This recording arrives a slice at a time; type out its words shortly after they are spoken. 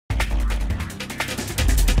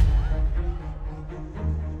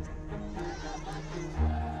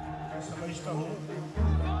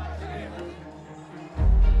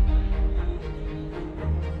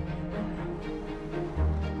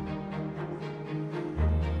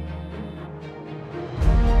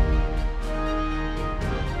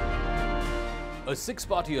A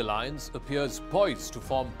six-party alliance appears poised to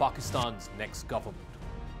form Pakistan's next government.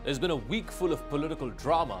 There's been a week full of political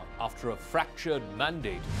drama after a fractured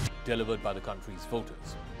mandate delivered by the country's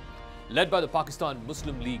voters. Led by the Pakistan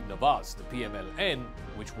Muslim League Nawaz, the PML-N,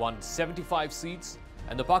 which won 75 seats,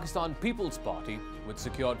 and the Pakistan People's Party, which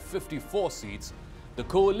secured 54 seats, the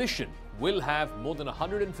coalition will have more than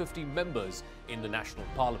 150 members in the national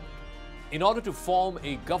parliament. In order to form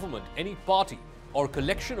a government, any party or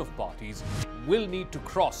collection of parties will need to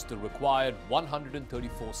cross the required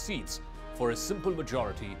 134 seats for a simple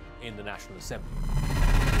majority in the National Assembly.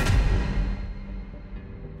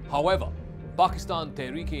 However, Pakistan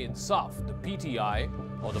Tehreek-e-Insaf, the PTI,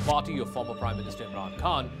 or the party of former Prime Minister Imran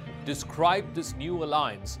Khan, described this new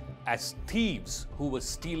alliance as thieves who were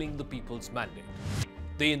stealing the people's mandate.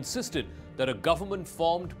 They insisted that a government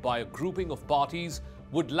formed by a grouping of parties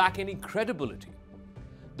would lack any credibility.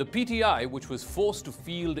 The PTI, which was forced to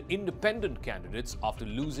field independent candidates after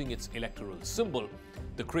losing its electoral symbol,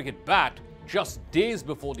 the cricket bat, just days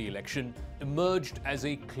before the election, emerged as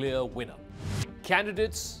a clear winner.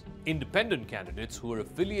 Independent candidates who were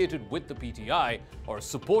affiliated with the PTI or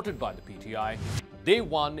supported by the PTI, they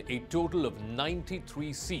won a total of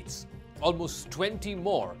 93 seats, almost 20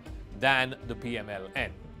 more than the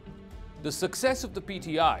PML-N. The success of the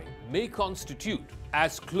PTI may constitute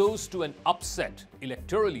as close to an upset,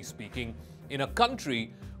 electorally speaking, in a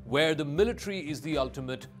country where the military is the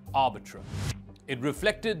ultimate arbiter. It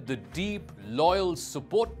reflected the deep, loyal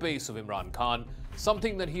support base of Imran Khan,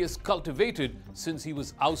 something that he has cultivated since he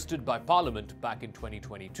was ousted by Parliament back in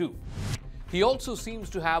 2022. He also seems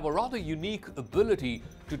to have a rather unique ability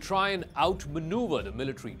to try and outmaneuver the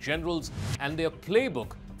military generals and their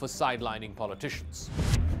playbook for sidelining politicians.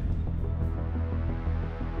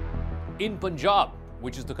 In Punjab,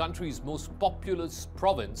 which is the country's most populous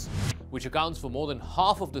province, which accounts for more than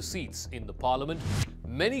half of the seats in the parliament,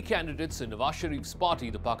 many candidates in Nawaz Sharif's party,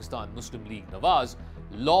 the Pakistan Muslim League Nawaz,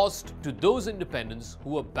 lost to those independents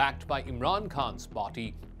who were backed by Imran Khan's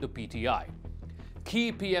party, the PTI.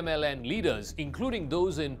 Key PML-N leaders, including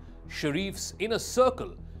those in Sharif's inner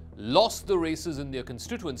circle, lost the races in their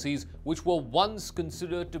constituencies, which were once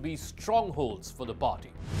considered to be strongholds for the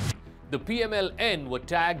party. The PML-N were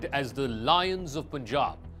tagged as the Lions of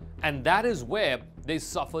Punjab, and that is where they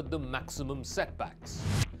suffered the maximum setbacks.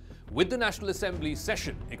 With the National Assembly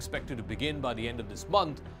session expected to begin by the end of this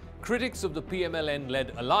month, critics of the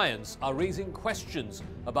PML-N-led alliance are raising questions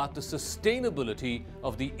about the sustainability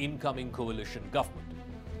of the incoming coalition government.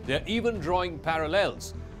 They're even drawing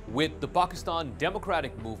parallels with the Pakistan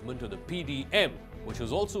Democratic Movement, or the PDM, which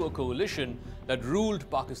was also a coalition that ruled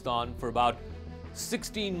Pakistan for about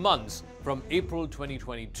 16 months from April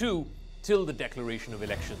 2022 till the declaration of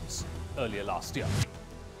elections earlier last year.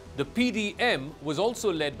 The PDM was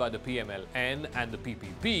also led by the PML-N and the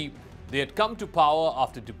PPP. They had come to power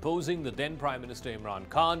after deposing the then Prime Minister Imran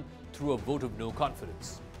Khan through a vote of no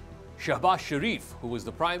confidence. Shahbaz Sharif, who was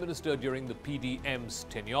the Prime Minister during the PDM's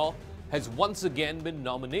tenure, has once again been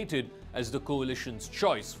nominated as the coalition's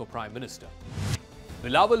choice for Prime Minister.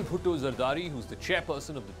 Bilawal Bhutto Zardari, who's the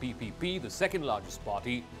chairperson of the PPP, the second largest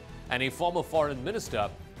party, and a former foreign minister,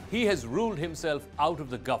 he has ruled himself out of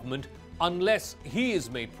the government unless he is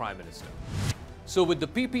made Prime Minister. So with the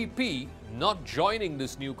PPP not joining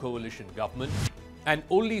this new coalition government and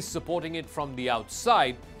only supporting it from the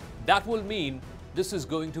outside, that will mean this is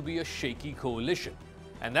going to be a shaky coalition.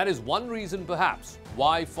 And that is one reason perhaps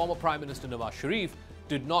why former Prime Minister Nawaz Sharif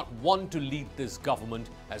did not want to lead this government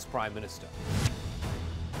as Prime Minister.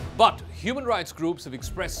 But human rights groups have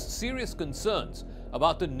expressed serious concerns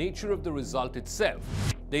about the nature of the result itself.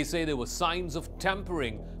 They say there were signs of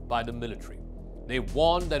tampering by the military. They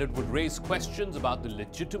warned that it would raise questions about the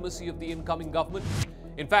legitimacy of the incoming government.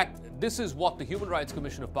 In fact, this is what the Human Rights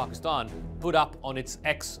Commission of Pakistan put up on its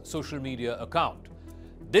X social media account.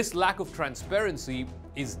 This lack of transparency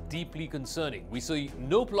is deeply concerning. We see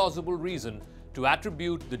no plausible reason to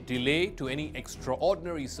attribute the delay to any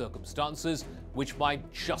extraordinary circumstances which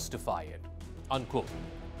might justify it." Unquote.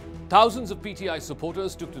 Thousands of PTI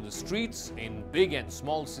supporters took to the streets in big and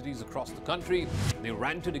small cities across the country. They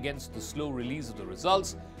ranted against the slow release of the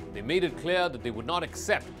results. They made it clear that they would not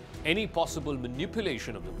accept any possible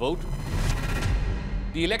manipulation of the vote.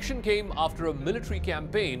 The election came after a military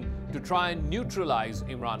campaign to try and neutralize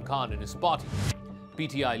Imran Khan and his party.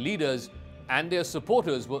 PTI leaders and their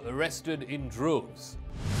supporters were arrested in droves.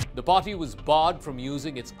 The party was barred from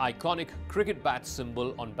using its iconic cricket bat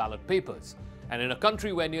symbol on ballot papers. And in a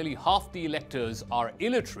country where nearly half the electors are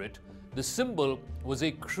illiterate, the symbol was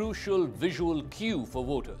a crucial visual cue for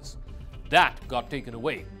voters. That got taken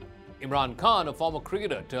away. Imran Khan, a former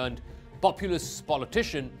cricketer turned populist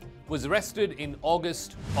politician, was arrested in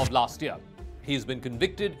August of last year. He has been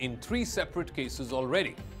convicted in 3 separate cases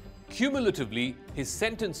already. Cumulatively, his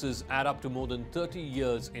sentences add up to more than 30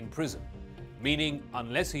 years in prison, meaning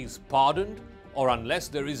unless he's pardoned or unless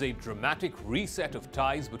there is a dramatic reset of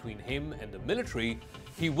ties between him and the military,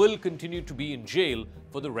 he will continue to be in jail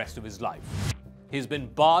for the rest of his life. He's been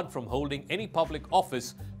barred from holding any public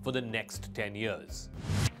office for the next 10 years.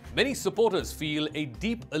 Many supporters feel a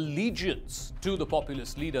deep allegiance to the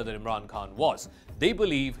populist leader that Imran Khan was. They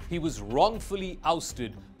believe he was wrongfully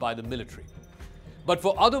ousted by the military. But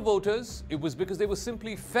for other voters, it was because they were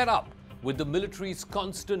simply fed up with the military's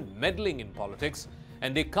constant meddling in politics,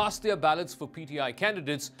 and they cast their ballots for PTI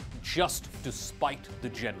candidates just to spite the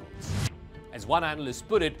generals. As one analyst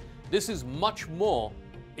put it, this is much more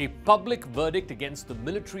a public verdict against the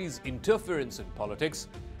military's interference in politics.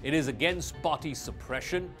 It is against party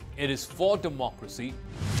suppression. It is for democracy.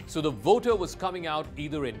 So the voter was coming out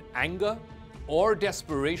either in anger or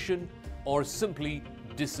desperation or simply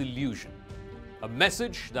disillusion. A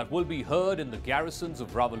message that will be heard in the garrisons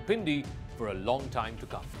of Rawalpindi for a long time to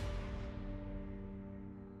come.